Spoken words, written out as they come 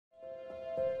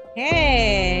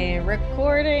Hey,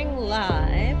 recording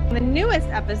live. The newest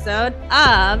episode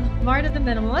of Marta the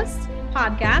Minimalist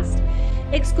podcast,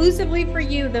 exclusively for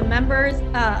you, the members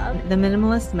of the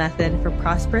Minimalist Method for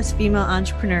Prosperous Female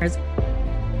Entrepreneurs.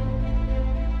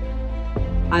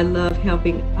 I love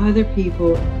helping other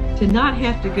people to not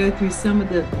have to go through some of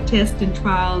the tests and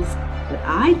trials that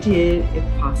I did,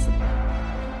 if possible.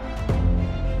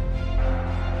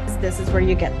 This is where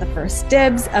you get the first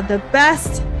dibs of the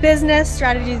best business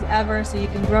strategies ever so you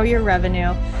can grow your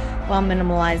revenue while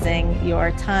minimalizing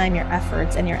your time, your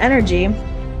efforts, and your energy.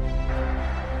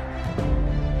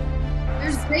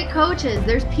 There's great coaches.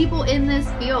 There's people in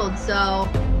this field. So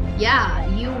yeah,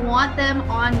 you want them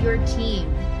on your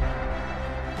team.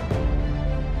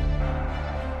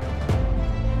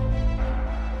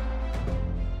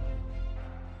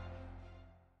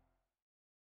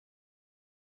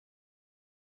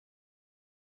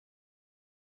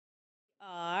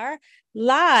 Are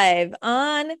live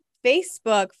on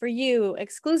Facebook for you,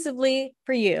 exclusively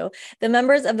for you, the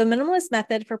members of the Minimalist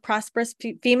Method for Prosperous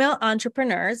Female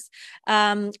Entrepreneurs.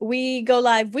 We go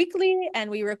live weekly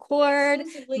and we record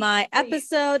my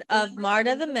episode of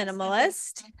Marta the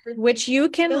Minimalist, which you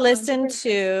can listen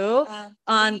to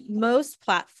on most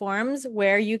platforms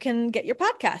where you can get your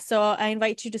podcast. So I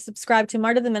invite you to subscribe to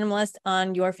Marta the Minimalist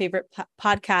on your favorite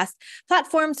podcast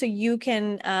platform so you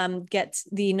can get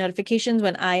the notifications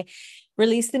when I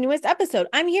release the newest episode.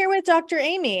 I'm here with Dr.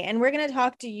 Amy, and we're going to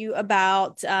talk to you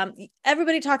about,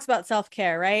 everybody talks about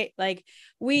self-care, right? Like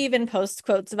we even post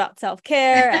quotes about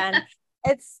self-care and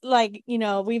it's like, you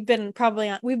know, we've been on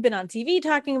TV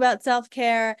talking about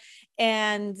self-care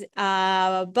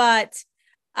but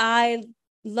I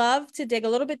love to dig a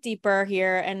little bit deeper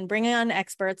here and bring on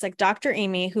experts like Dr.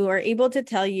 Amy who are able to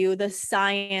tell you the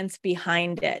science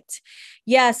behind it.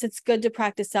 Yes, it's good to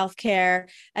practice self-care.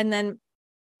 And then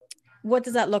what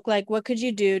does that look like? What could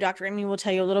you do? Dr. Amy will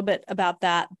tell you a little bit about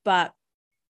that, but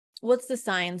what's the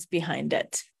science behind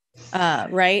it?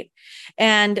 Right.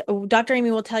 And Dr. Amy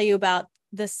will tell you about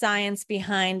the science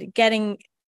behind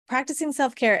practicing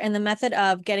self-care and the method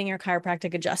of getting your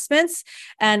chiropractic adjustments.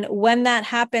 And when that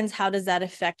happens, how does that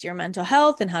affect your mental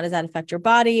health and how does that affect your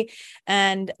body?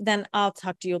 And then I'll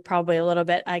talk to you probably a little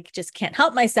bit. I just can't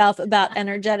help myself about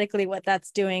energetically what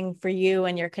that's doing for you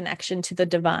and your connection to the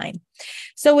divine.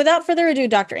 So without further ado,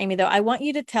 Dr. Amy, though, I want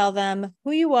you to tell them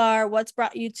who you are, what's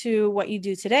brought you to what you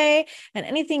do today, and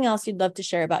anything else you'd love to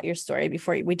share about your story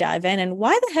before we dive in. And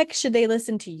why the heck should they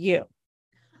listen to you?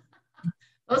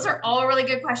 Those are all really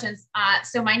good questions.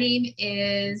 So my name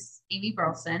is Amy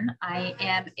Burelson. I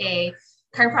am a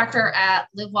chiropractor at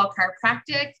Live Well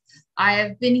Chiropractic. I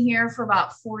have been here for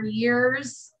about 4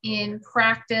 years, in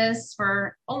practice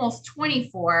for almost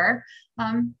 24.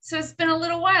 So it's been a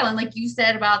little while. And like you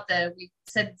said we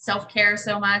said self-care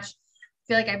so much. I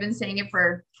feel like I've been saying it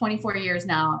for 24 years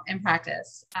now in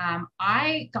practice.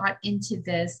 I got into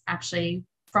this actually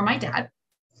from my dad.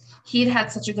 He'd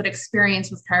had such a good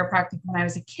experience with chiropractic when I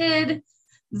was a kid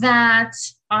that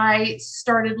I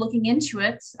started looking into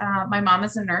it. My mom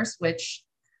is a nurse, which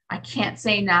I can't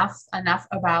say enough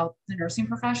about the nursing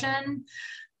profession.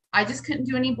 I just couldn't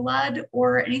do any blood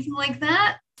or anything like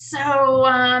that. So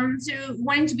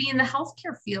wanting to be in the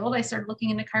healthcare field, I started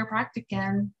looking into chiropractic,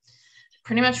 and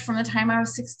pretty much from the time I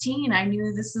was 16, I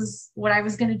knew this is what I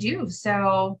was going to do.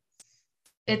 So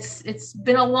it's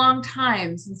been a long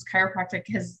time since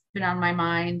chiropractic has been on my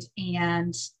mind,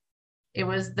 and it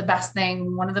was the best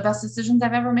thing. One of the best decisions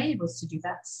I've ever made was to do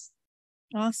this.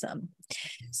 Awesome.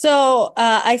 So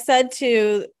I said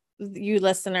to you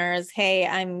listeners, hey,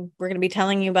 we're going to be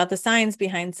telling you about the science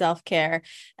behind self-care.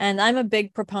 And I'm a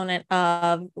big proponent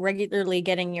of regularly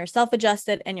getting yourself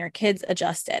adjusted and your kids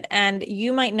adjusted. And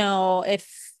you might know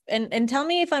and tell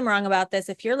me if I'm wrong about this.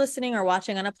 If you're listening or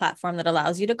watching on a platform that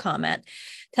allows you to comment,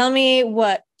 tell me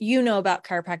what you know about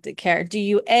chiropractic care. Do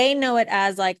you know it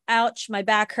as like, ouch, my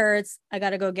back hurts, I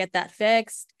got to go get that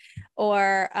fixed?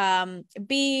 Or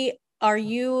B, are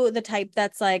you the type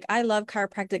that's like, I love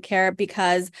chiropractic care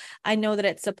because I know that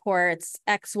it supports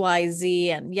X, Y,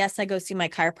 Z. And yes, I go see my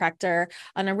chiropractor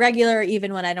on a regular,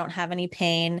 even when I don't have any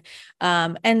pain.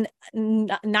 And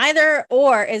neither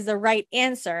or is the right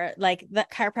answer. Like that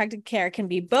chiropractic care can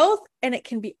be both and it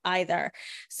can be either.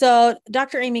 So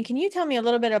Dr. Amy, can you tell me a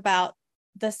little bit about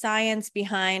the science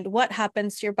behind what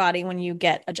happens to your body when you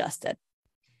get adjusted?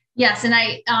 Yes. And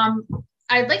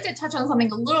I'd like to touch on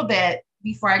something a little bit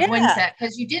before I go into that,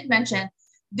 because you did mention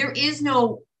there is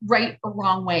no right or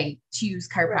wrong way to use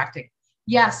chiropractic.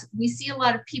 Yes, we see a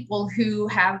lot of people who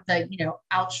have the,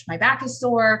 ouch, my back is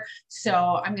sore,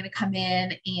 so I'm going to come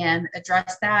in and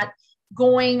address that.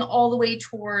 going all the way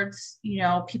towards,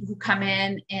 people who come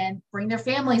in and bring their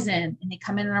families in, and they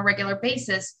come in on a regular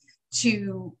basis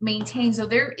to maintain. So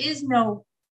there is no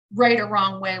right or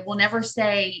wrong way. We'll never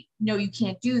say, no, you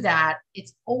can't do that.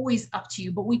 It's always up to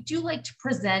you. But we do like to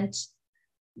present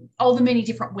all the many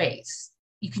different ways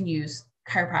you can use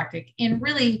chiropractic. And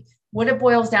really what it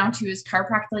boils down to is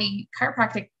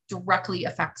chiropractic directly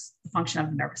affects the function of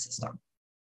the nervous system.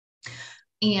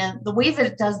 And the way that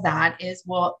it does that is,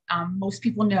 most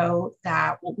people know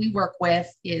that what we work with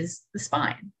is the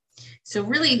spine. So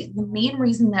really the main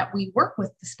reason that we work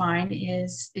with the spine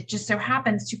is it just so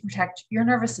happens to protect your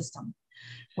nervous system,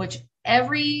 which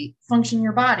every function in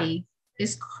your body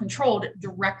is controlled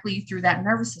directly through that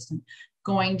nervous system,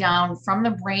 going down from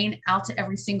the brain out to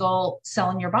every single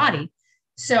cell in your body.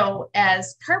 So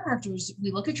as chiropractors,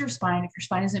 we look at your spine. If your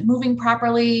spine isn't moving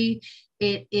properly,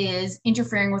 it is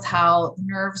interfering with how the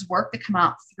nerves work that come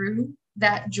out through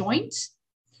that joint.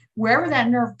 Wherever that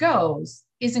nerve goes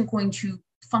isn't going to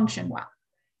function well.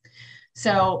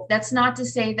 So that's not to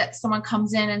say that someone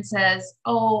comes in and says,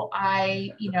 oh,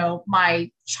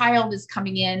 my child is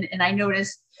coming in and I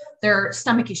noticed their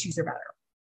stomach issues are better.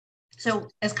 So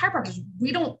as chiropractors,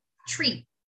 we don't treat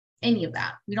any of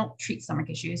that. We don't treat stomach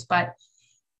issues, but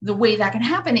the way that can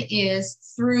happen is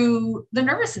through the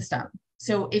nervous system.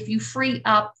 So if you free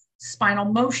up spinal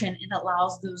motion, it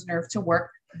allows those nerves to work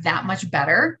that much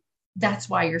better. That's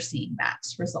why you're seeing that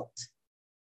result.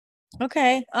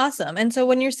 Okay, awesome. And so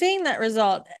when you're seeing that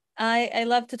result, I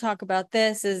love to talk about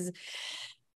this is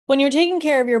when you're taking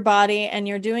care of your body and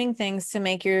you're doing things to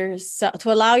make yourself,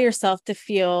 to allow yourself to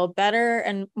feel better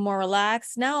and more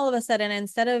relaxed. Now, all of a sudden,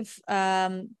 instead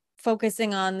of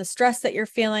focusing on the stress that you're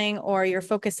feeling, or you're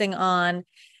focusing on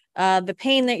the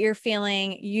pain that you're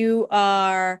feeling, you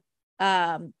are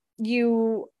now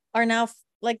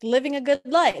like living a good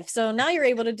life. So now you're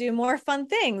able to do more fun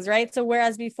things, right? So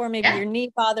whereas before maybe your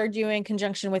knee bothered you in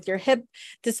conjunction with your hip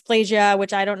dysplasia,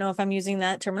 which I don't know if I'm using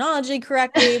that terminology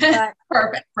correctly, but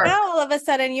perfect. Now all of a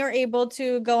sudden you're able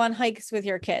to go on hikes with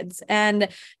your kids. And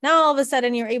now all of a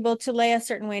sudden you're able to lay a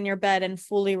certain way in your bed and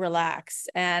fully relax.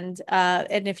 And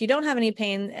if you don't have any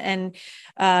pain and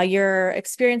you're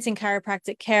experiencing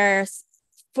chiropractic care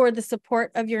for the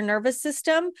support of your nervous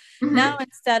system, now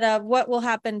instead of what will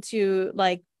happen to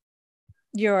like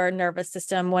your nervous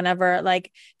system whenever,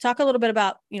 like talk a little bit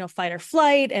about, fight or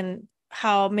flight and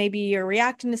how maybe you're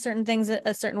reacting to certain things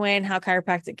a certain way and how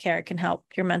chiropractic care can help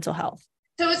your mental health.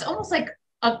 So it's almost like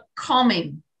a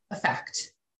calming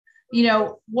effect.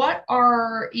 What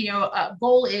our,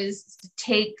 goal is to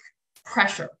take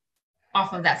pressure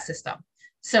off of that system.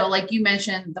 So like you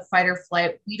mentioned, the fight or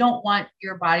flight, we don't want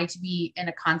your body to be in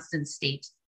a constant state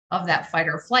of that fight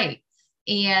or flight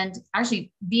and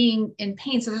actually being in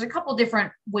pain. So there's a couple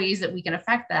different ways that we can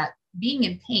affect that. Being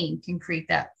in pain can create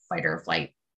that fight or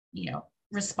flight,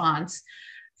 response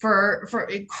for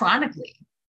chronically,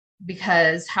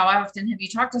 because how often have you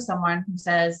talked to someone who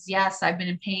says, yes, I've been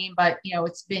in pain, but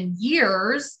it's been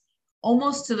years,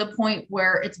 almost to the point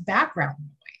where it's background noise.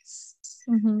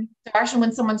 So actually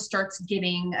when someone starts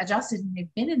getting adjusted and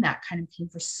they've been in that kind of pain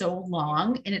for so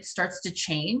long and it starts to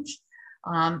change,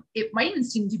 it might even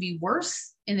seem to be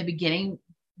worse in the beginning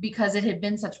because it had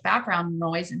been such background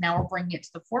noise and now we're bringing it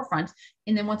to the forefront.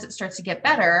 And then once it starts to get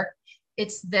better,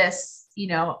 it's this,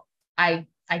 I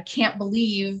can't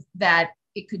believe that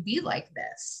it could be like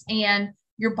this. And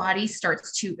your body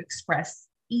starts to express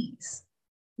ease.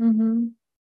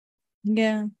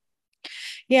 Yeah.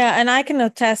 Yeah. And I can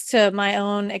attest to my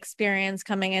own experience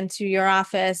coming into your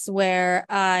office where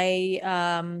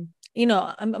I'm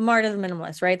a martyr of the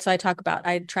minimalist, right? So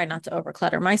I try not to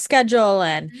overclutter my schedule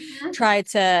and try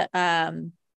to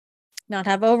not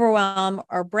have overwhelm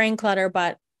or brain clutter.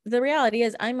 But the reality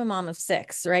is I'm a mom of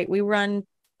 6, right? We run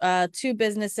 2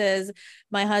 businesses.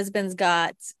 My husband's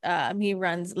got, he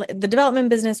runs the development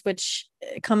business, which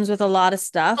comes with a lot of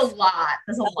stuff.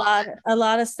 A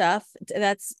lot of stuff.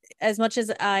 That's as much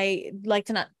as I like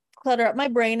to not clutter up my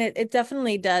brain. It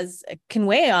definitely can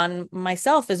weigh on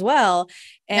myself as well.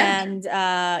 And,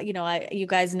 you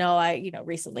guys know, I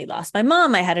recently lost my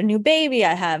mom. I had a new baby.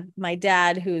 I have my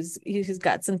dad who's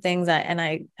got some things and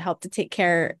I help to take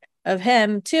care of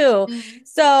him too.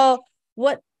 So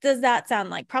what does that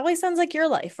sound like? Probably sounds like your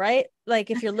life, right?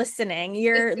 Like if you're listening,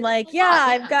 you're like,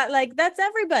 I've got like, that's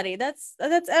everybody. That's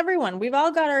everyone. We've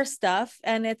all got our stuff.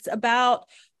 And it's about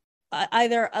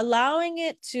either allowing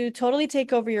it to totally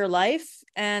take over your life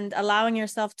and allowing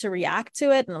yourself to react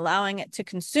to it and allowing it to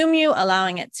consume you,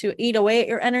 allowing it to eat away at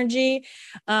your energy.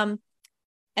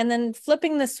 and then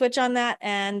flipping the switch on that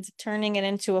and turning it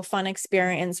into a fun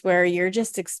experience where you're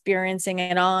just experiencing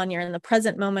it all and you're in the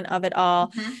present moment of it all.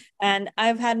 Mm-hmm. And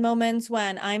I've had moments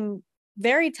when I'm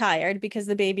very tired because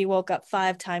the baby woke up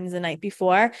 5 times the night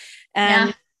before. And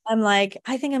Yeah. I'm like,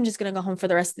 I think I'm just going to go home for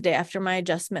the rest of the day after my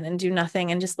adjustment and do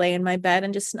nothing and just lay in my bed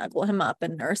and just snuggle him up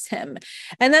and nurse him.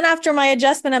 And then after my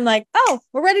adjustment, I'm like, oh,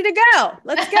 we're ready to go.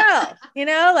 Let's go.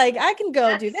 Like I can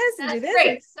go do this and do this.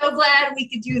 Great. So glad we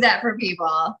could do that for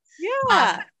people.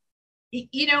 Yeah.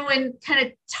 And kind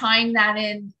of tying that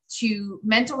in to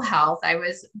mental health,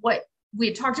 what we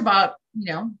had talked about,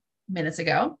 minutes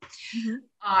ago. Mm-hmm.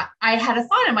 I had a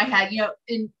thought in my head,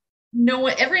 and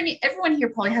everyone here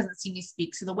probably hasn't seen me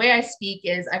speak. So the way I speak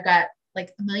is I've got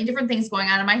like a million different things going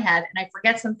on in my head and I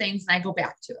forget some things and I go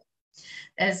back to it.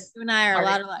 As you and I are a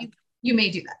lot alike. You may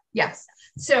do that. Yes.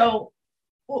 So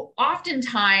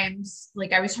oftentimes,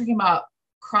 like I was talking about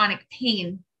chronic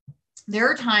pain, there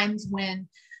are times when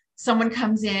someone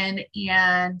comes in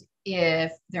and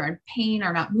if they're in pain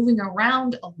or not moving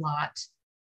around a lot,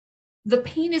 the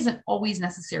pain isn't always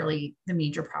necessarily the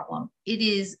major problem. It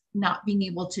is not being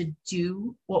able to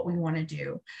do what we want to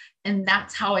do. And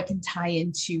that's how it can tie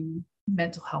into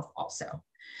mental health also.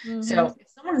 Mm-hmm. So if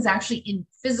someone is actually in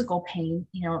physical pain,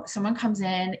 someone comes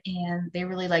in and they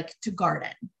really like to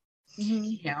garden,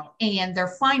 mm-hmm. And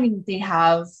they're finding they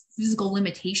have physical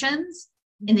limitations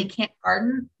and they can't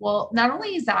garden. Well, not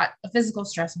only is that a physical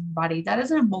stress on your body, that is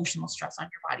an emotional stress on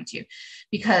your body too,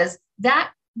 because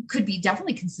that could be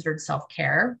definitely considered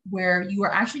self-care where you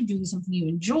are actually doing something you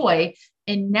enjoy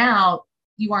and now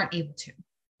you aren't able to.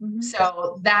 Mm-hmm.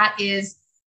 So that is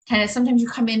kind of, sometimes you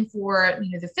come in for,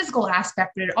 the physical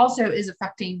aspect, but it also is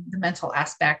affecting the mental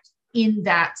aspect in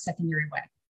that secondary way.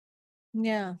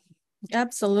 Yeah,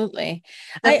 absolutely.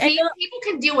 People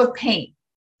can deal with pain.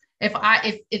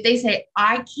 If they say,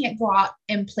 I can't go out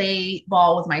and play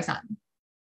ball with my son,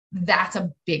 that's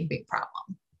a big, big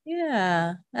problem.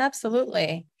 Yeah,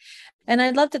 absolutely. And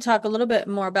I'd love to talk a little bit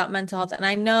more about mental health. And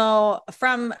I know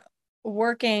from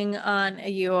working on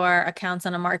your accounts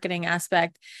on a marketing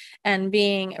aspect and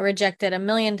being rejected a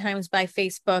million times by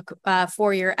Facebook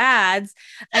for your ads,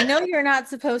 I know you're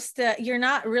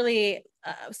not really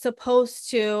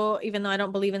supposed to, even though I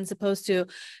don't believe in supposed to,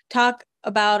 talk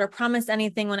about or promise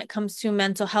anything when it comes to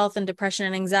mental health and depression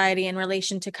and anxiety in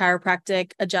relation to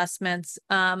chiropractic adjustments.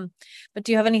 But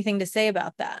do you have anything to say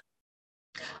about that?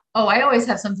 Oh, I always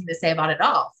have something to say about it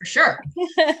all, for sure.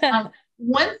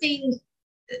 One thing,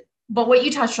 but what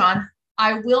you touched on,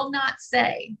 I will not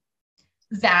say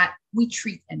that we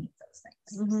treat any of those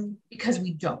things, mm-hmm. because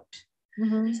we don't.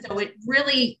 Mm-hmm. So it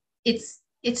really, it's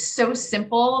so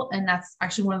simple. And that's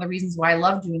actually one of the reasons why I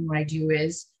love doing what I do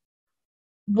is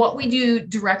what we do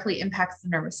directly impacts the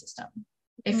nervous system.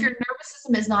 If your nervous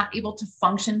system is not able to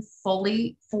function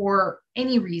fully for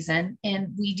any reason,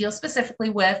 and we deal specifically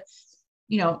with,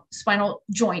 spinal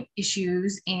joint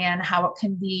issues and how it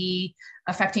can be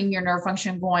affecting your nerve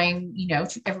function going,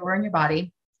 to everywhere in your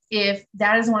body. If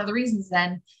that is one of the reasons,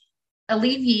 then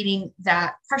alleviating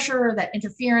that pressure, that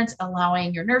interference,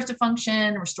 allowing your nerves to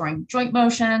function, restoring joint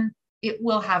motion, it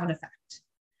will have an effect.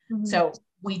 Mm-hmm. So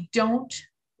we don't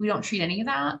treat any of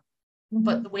that. Mm-hmm.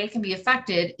 But the way it can be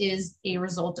affected is a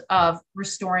result of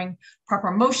restoring proper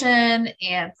motion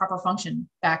and proper function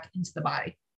back into the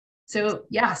body. So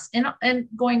yes, and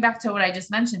going back to what I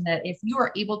just mentioned, that if you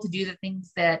are able to do the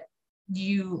things that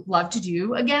you love to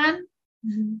do again,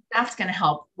 mm-hmm. that's going to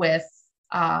help with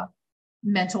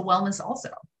mental wellness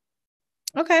also.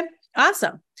 Okay,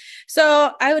 awesome.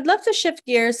 So I would love to shift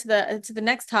gears to the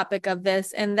next topic of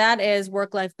this, and that is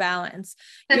work-life balance.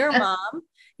 You're a mom.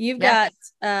 You've got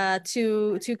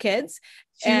two kids.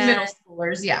 Two middle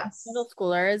schoolers, yes. Middle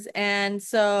schoolers. And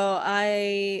so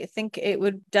I think it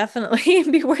would definitely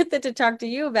be worth it to talk to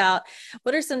you about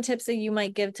what are some tips that you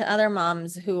might give to other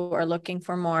moms who are looking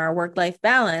for more work-life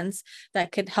balance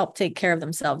that could help take care of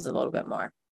themselves a little bit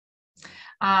more.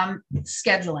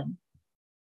 Scheduling.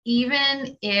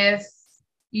 Even if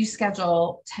you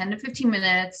schedule 10 to 15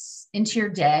 minutes into your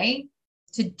day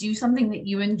to do something that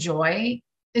you enjoy,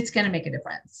 it's going to make a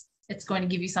difference. It's going to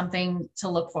give you something to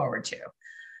look forward to.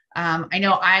 I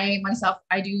know I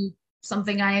do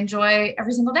something I enjoy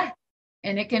every single day,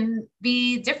 and it can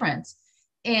be different.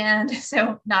 And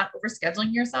so not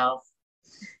overscheduling yourself.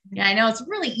 Yeah, I know it's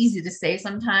really easy to say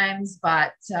sometimes,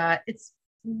 but it's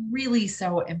really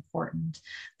so important.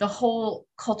 The whole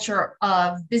culture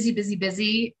of busy, busy,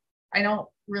 busy, I don't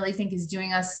really think is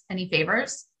doing us any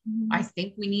favors. Mm-hmm. I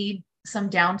think we need some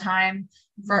downtime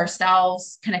for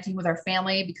ourselves, connecting with our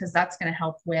family, because that's going to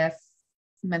help with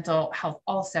mental health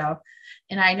also.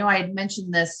 And I know I had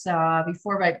mentioned this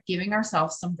before, but giving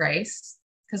ourselves some grace,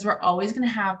 because we're always going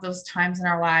to have those times in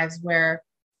our lives where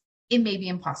it may be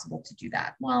impossible to do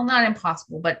that. Well, not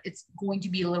impossible, but it's going to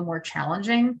be a little more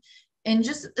challenging. And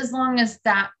just as long as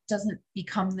that doesn't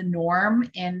become the norm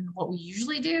in what we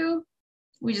usually do,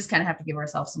 we just kind of have to give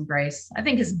ourselves some grace. I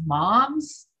think as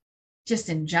moms, just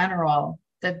in general,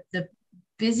 the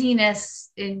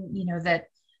busyness in, that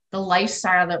the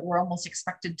lifestyle that we're almost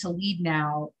expected to lead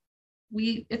now,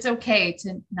 it's okay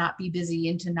to not be busy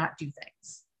and to not do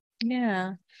things.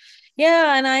 Yeah.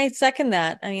 Yeah. And I second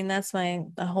that. I mean, that's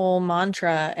the whole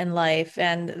mantra in life.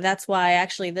 And that's why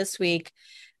actually this week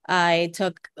I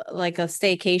took like a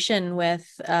staycation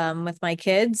with my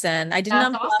kids, and I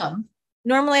didn't That's awesome.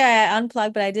 Normally I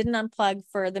unplug, but I didn't unplug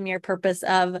for the mere purpose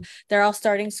of they're all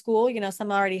starting school.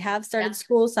 Some already have started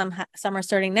school. Some are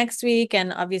starting next week.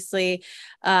 And obviously,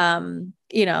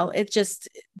 it just,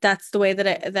 that's the way that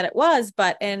it was.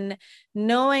 But in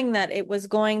knowing that it was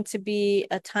going to be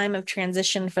a time of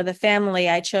transition for the family,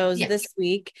 I chose this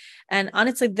week. And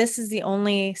honestly, this is the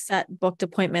only set booked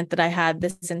appointment that I had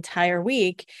this entire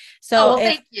week. So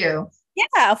thank you.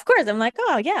 Yeah, of course. I'm like,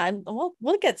 oh yeah,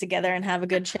 we'll get together and have a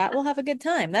good chat. We'll have a good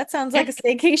time. That sounds like a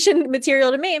staycation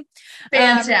material to me.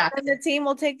 Fantastic. And the team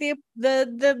will take the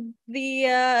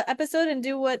episode and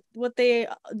do what they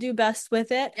do best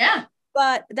with it. Yeah.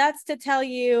 But that's to tell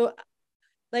you,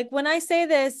 like when I say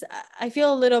this, I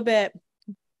feel a little bit.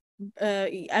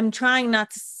 I'm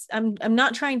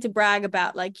not trying to brag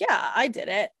about like, yeah, I did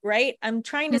it, right? I'm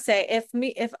trying to say if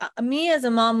me as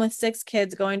a mom with 6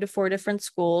 kids going to 4 different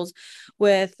schools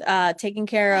with taking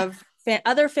care of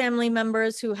other family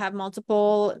members who have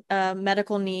multiple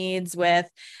medical needs, with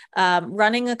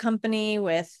running a company,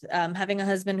 with having a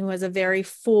husband who has a very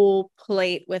full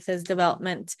plate with his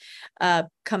development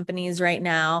companies right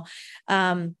now.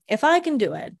 If I can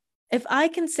do it, if I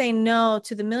can say no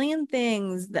to the million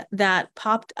things that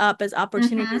popped up as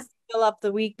opportunities to fill up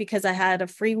the week because I had a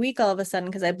free week all of a sudden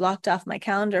because I blocked off my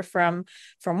calendar from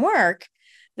work,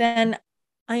 then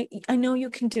I know you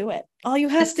can do it. All you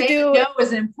have to do no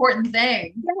is an important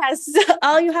thing. Yes.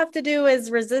 All you have to do is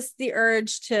resist the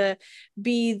urge to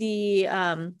be the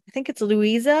I think it's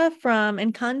Louisa from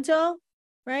Encanto,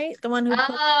 right? The one who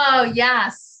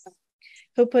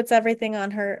who puts everything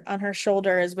on her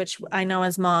shoulders, which I know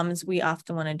as moms, we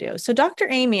often want to do. So Dr.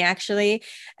 Amy actually,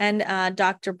 and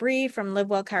Dr. Bree from Live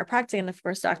Well Chiropractic, and of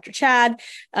course, Dr. Chad,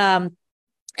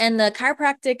 and the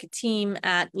chiropractic team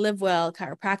at Live Well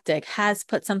Chiropractic has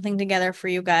put something together for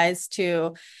you guys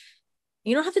to,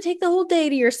 you don't have to take the whole day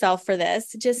to yourself for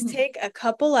this. Just take a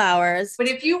couple hours. But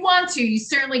if you want to, you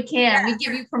certainly can. We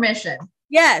give you permission.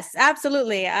 Yes,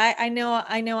 absolutely. I know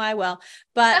I will.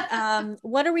 But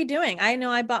what are we doing? I know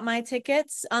I bought my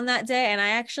tickets on that day, and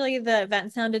the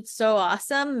event sounded so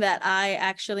awesome that I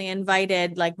actually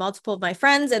invited like multiple of my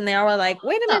friends, and they all were like,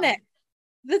 wait a minute,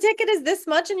 the ticket is this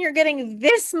much and you're getting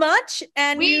this much.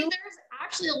 And there's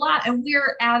actually a lot, and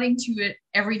we're adding to it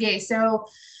every day. So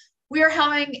we are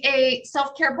having a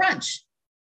self-care brunch.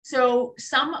 So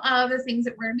some of the things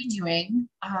that we're going to be doing,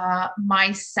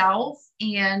 myself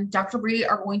and Dr. Bree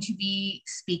are going to be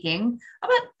speaking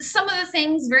about some of the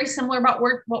things very similar about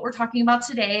what we're talking about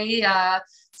today,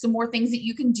 some more things that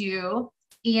you can do.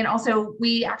 And also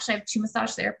we actually have 2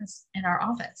 massage therapists in our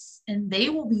office, and they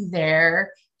will be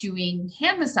there doing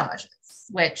hand massages,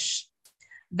 which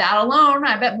that alone,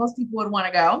 I bet most people would want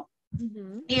to go.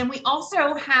 And we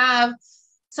also have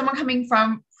someone coming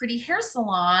from Pretty Hair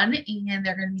Salon, and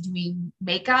they're going to be doing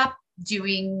makeup,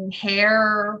 doing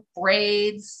hair,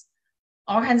 braids,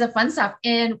 all kinds of fun stuff.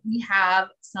 And we have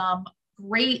some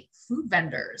great food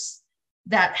vendors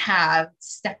that have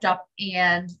stepped up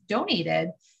and donated.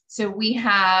 So we're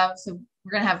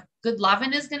going to have Good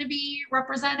Lovin' is going to be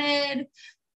represented,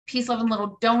 Peace, Love, and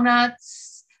Little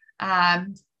Donuts,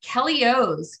 Kelly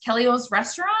O's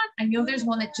restaurant. I know there's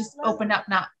one that just opened up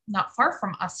not far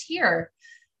from us here.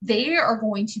 They are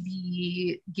going to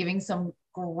be giving some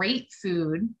great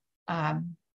food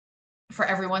for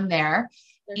everyone there.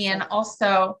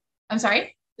 Also, I'm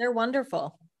sorry? They're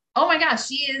wonderful. Oh my gosh,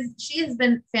 she has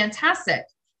been fantastic.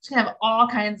 She's gonna have all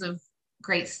kinds of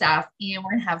great stuff. And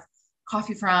we're gonna have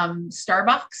coffee from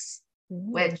Starbucks,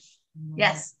 which,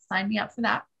 yes, sign me up for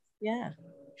that. Yeah.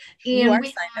 And you are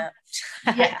signed up.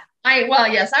 Yeah. I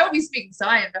will be speaking, so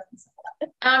I am definitely signed up.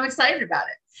 I'm excited about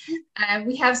it. And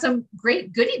we have some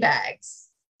great goodie bags.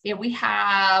 Yeah, we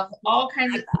have all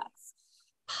kinds of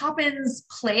Poppins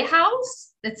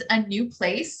Playhouse. That's a new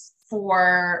place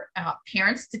for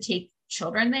parents to take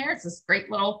children there. It's this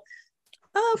great little.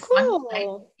 Oh,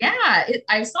 cool.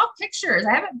 I saw pictures.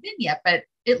 I haven't been yet, but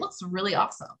it looks really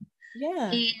awesome.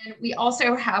 Yeah. And we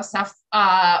also have stuff,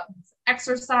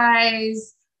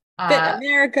 exercise, Fit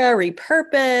America,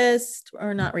 repurposed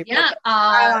or not repurposed. yeah,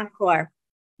 Style Encore.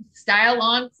 Style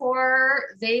Encore.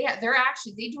 They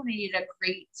donated a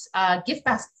great gift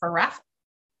basket for raffle.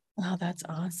 Oh, that's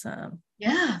awesome.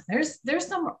 Yeah, there's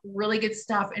some really good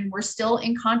stuff, and we're still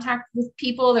in contact with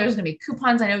people. There's gonna be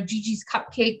coupons. I know Gigi's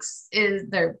Cupcakes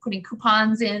they're putting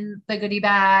coupons in the goodie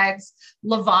bags.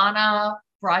 Lavana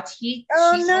Bratique.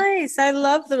 Oh, nice. I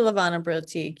love the Lavana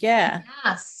Boutique. Yeah.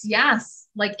 Yes, yes.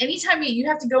 Like anytime you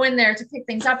have to go in there to pick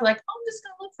things up, like, oh, I'm just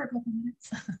gonna look for a couple minutes.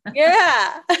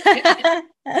 Yeah.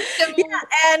 So, Yeah.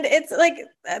 And it's like,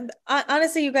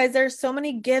 honestly, you guys, there's so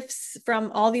many gifts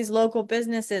from all these local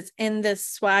businesses in this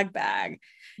swag bag.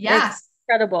 yes. It's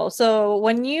incredible. So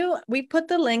we put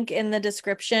the link in the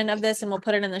description of this, and we'll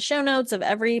put it in the show notes of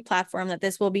every platform that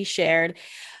this will be shared.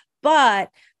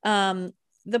 But,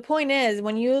 the point is,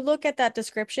 when you look at that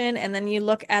description and then you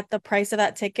look at the price of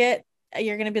that ticket,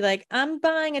 you're going to be like, I'm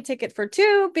buying a ticket for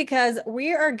two, because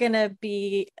we are going to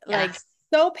be like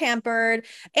so pampered.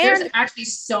 And there's actually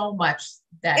so much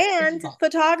and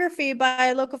photography by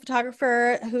a local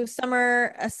photographer who's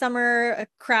Summer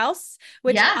Kraus,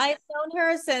 which I've known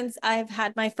her since I've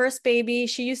had my first baby.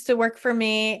 She used to work for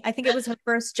me. I think it was her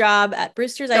first job at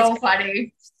Brewster's Ice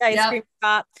Cream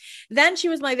Shop. Then she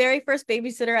was my very first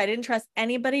babysitter. I didn't trust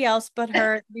anybody else but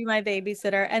her to be my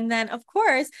babysitter. And then, of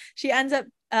course, she ends up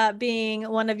being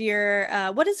one of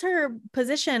your, what is her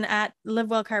position at Live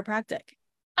Well Chiropractic?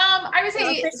 I would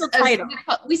say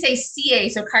we say CA,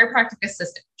 so chiropractic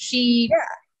assistant. She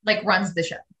like runs the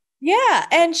show. Yeah,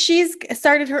 and she's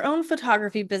started her own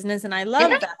photography business, and I love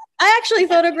that. I actually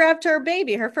photographed her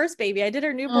baby, her first baby. I did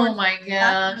her newborn. Oh my gosh,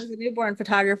 I was a newborn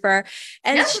photographer,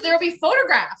 and so there'll be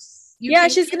photographs.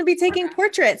 She's going to be taking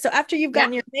portraits. So after you've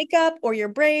gotten your makeup or your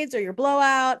braids or your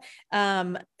blowout,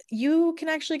 you can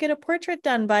actually get a portrait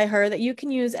done by her that you can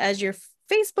use as your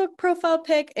Facebook profile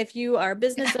pic if you are a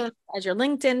business owner, as your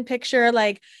LinkedIn picture.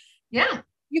 Like,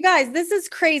 you guys, this is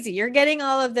crazy. You're getting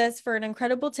all of this for an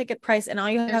incredible ticket price, and all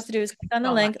you have to do is click on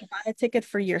the link, buy a ticket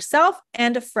for yourself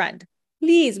and a friend.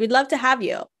 Please, we'd love to have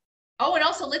you. Oh, and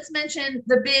also let's mention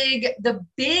the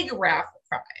big raffle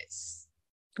prize,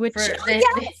 which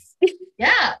the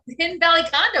Hidden Valley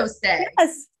condo stay.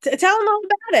 Yes, tell them all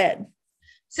about it.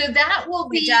 So that will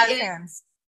be jazz hands.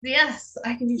 Yes,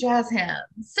 I can do jazz hands.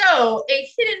 So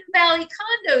a Hidden Valley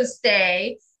condo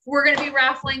stay, we're going to be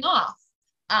raffling off.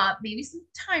 Maybe some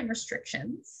time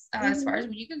restrictions as far as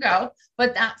when you can go,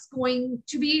 but that's going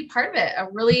to be part of it. A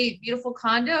really beautiful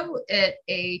condo at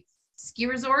a ski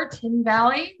resort, Hidden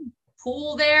Valley,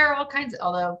 pool there, all kinds of,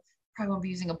 although probably won't be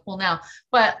using a pool now,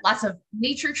 but lots of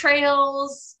nature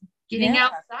trails, getting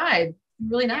outside,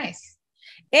 really nice.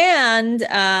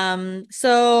 And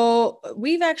so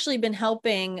we've actually been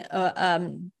helping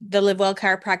the Live Well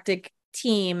Chiropractic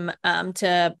team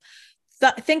to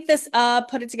think this up,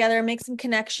 put it together, make some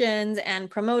connections and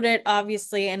promote it,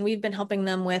 obviously. And we've been helping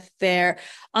them with their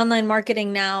online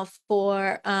marketing now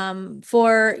for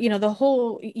the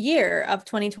whole year of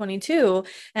 2022.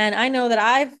 And I know that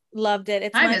I've loved it.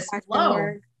 It's my passion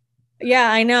work.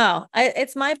 Yeah, I know.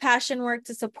 It's my passion work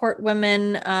to support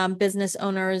women, business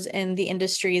owners in the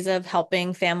industries of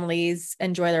helping families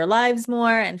enjoy their lives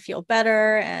more and feel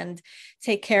better and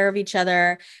take care of each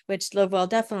other, which Live Well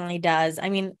definitely does. I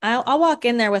mean, I'll walk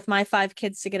in there with my 5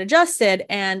 kids to get adjusted,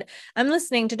 and I'm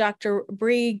listening to Dr.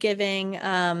 Bree giving,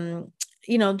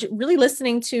 really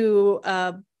listening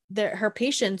to her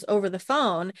patients over the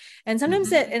phone. And sometimes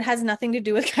it has nothing to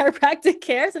do with chiropractic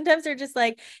care. Sometimes they're just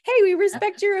like, hey, we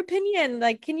respect your opinion.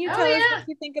 Like, can you tell us what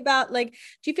you think about, like,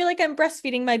 do you feel like I'm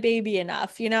breastfeeding my baby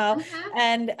enough?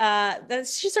 And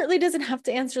she certainly doesn't have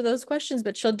to answer those questions,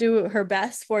 but she'll do her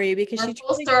best for you because she's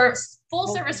full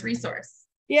service resource.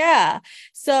 Yeah.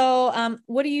 So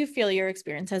what do you feel your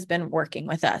experience has been working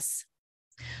with us?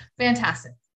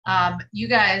 Fantastic. You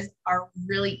guys are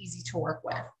really easy to work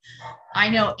with. I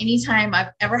know anytime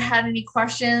I've ever had any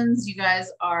questions, you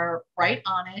guys are right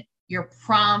on it. You're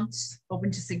prompt,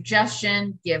 open to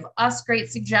suggestion, give us great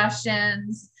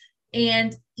suggestions,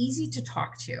 and easy to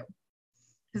talk to.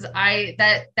 Because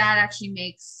that actually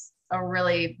makes a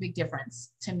really big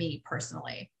difference to me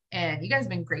personally. And you guys have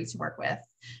been great to work with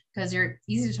because you're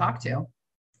easy to talk to.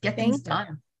 Get things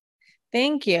done.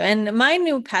 Thank you. And my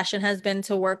new passion has been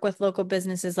to work with local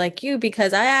businesses like you,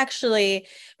 because I actually,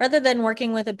 rather than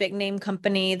working with a big name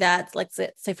company that's, like,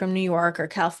 say from New York or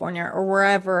California or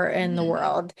wherever in the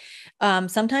world,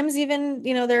 sometimes even,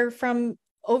 they're from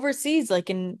overseas, like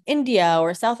in India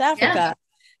or South Africa.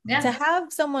 to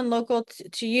have someone local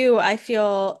to you, I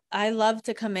feel I love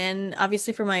to come in,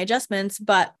 obviously for my adjustments,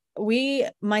 but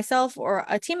myself or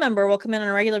a team member will come in on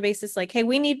a regular basis, like, hey,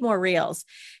 we need more reels.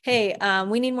 Hey,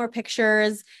 we need more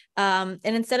pictures. And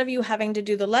instead of you having to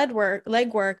do the leg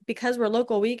work, because we're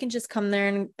local, we can just come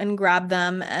there and grab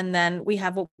them. And then we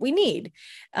have what we need.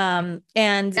 And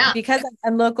because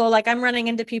I'm local, like I'm running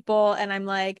into people and I'm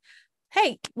like,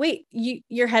 hey, wait,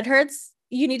 your head hurts.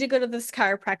 You need to go to this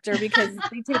chiropractor because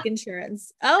they take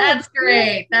insurance. Oh, that's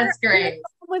great. That's great.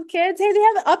 With kids, hey, they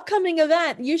have an upcoming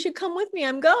event. You should come with me.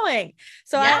 I'm going.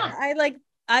 So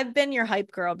I've been your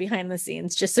hype girl behind the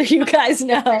scenes, just so you guys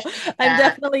know. I'm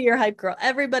definitely your hype girl.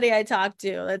 Everybody I talk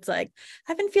to, it's like,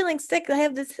 I've been feeling sick. I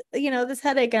have this, this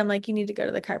headache. I'm like, you need to go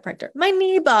to the chiropractor. My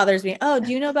knee bothers me. Oh,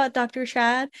 do you know about Dr.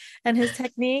 Shad and his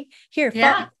technique? Here,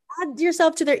 add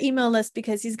yourself to their email list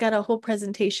because he's got a whole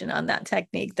presentation on that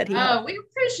technique that he we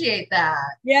appreciate that.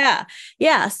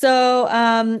 Yeah. So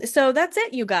that's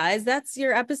it, you guys. That's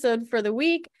your episode for the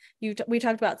week. We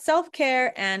talked about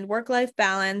self-care and work-life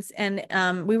balance, and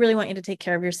we really want you to take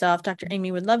care of yourself. Dr.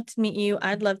 Amy would love to meet you.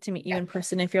 I'd love to meet you in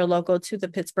person if you're local to the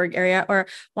Pittsburgh area, or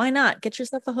why not get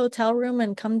yourself a hotel room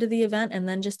and come to the event and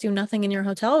then just do nothing in your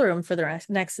hotel room for the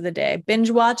next of the day. Binge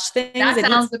watch things. That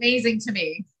sounds amazing to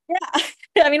me. Yeah.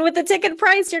 I mean, with the ticket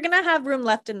price, you're going to have room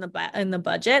left in the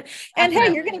budget. And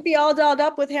hey, you're going to be all dolled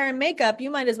up with hair and makeup. You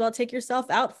might as well take yourself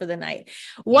out for the night.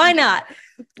 Why not?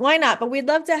 But we'd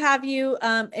love to have you.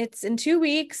 It's in 2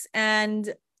 weeks.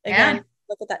 And again,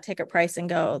 look at that ticket price and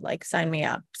go like, sign me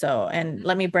up. So, and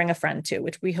let me bring a friend too,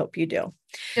 which we hope you do.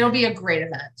 It'll be a great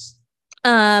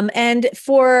event. And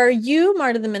for you,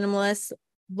 Marta the Minimalist,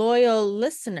 loyal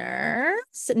listeners,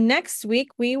 next week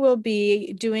we will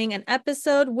be doing an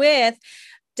episode with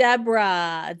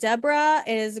Deborah. Deborah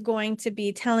is going to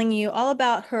be telling you all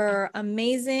about her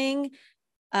amazing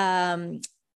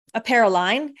apparel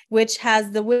line, which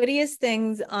has the wittiest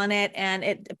things on it, and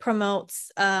it promotes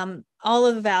all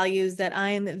of the values that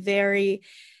I'm very,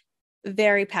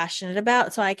 very passionate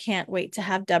about. So I can't wait to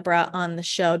have Deborah on the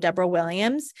show, Deborah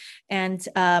Williams, and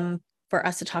for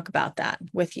us to talk about that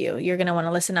with you. You're going to want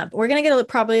to listen up. We're going to get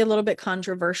probably a little bit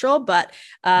controversial, but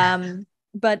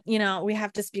we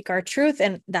have to speak our truth.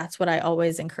 And that's what I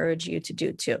always encourage you to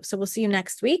do too. So we'll see you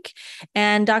next week.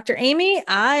 And Dr. Amy,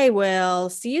 I will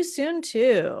see you soon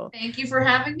too. Thank you for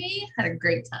having me. Had a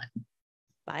great time.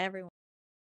 Bye, everyone.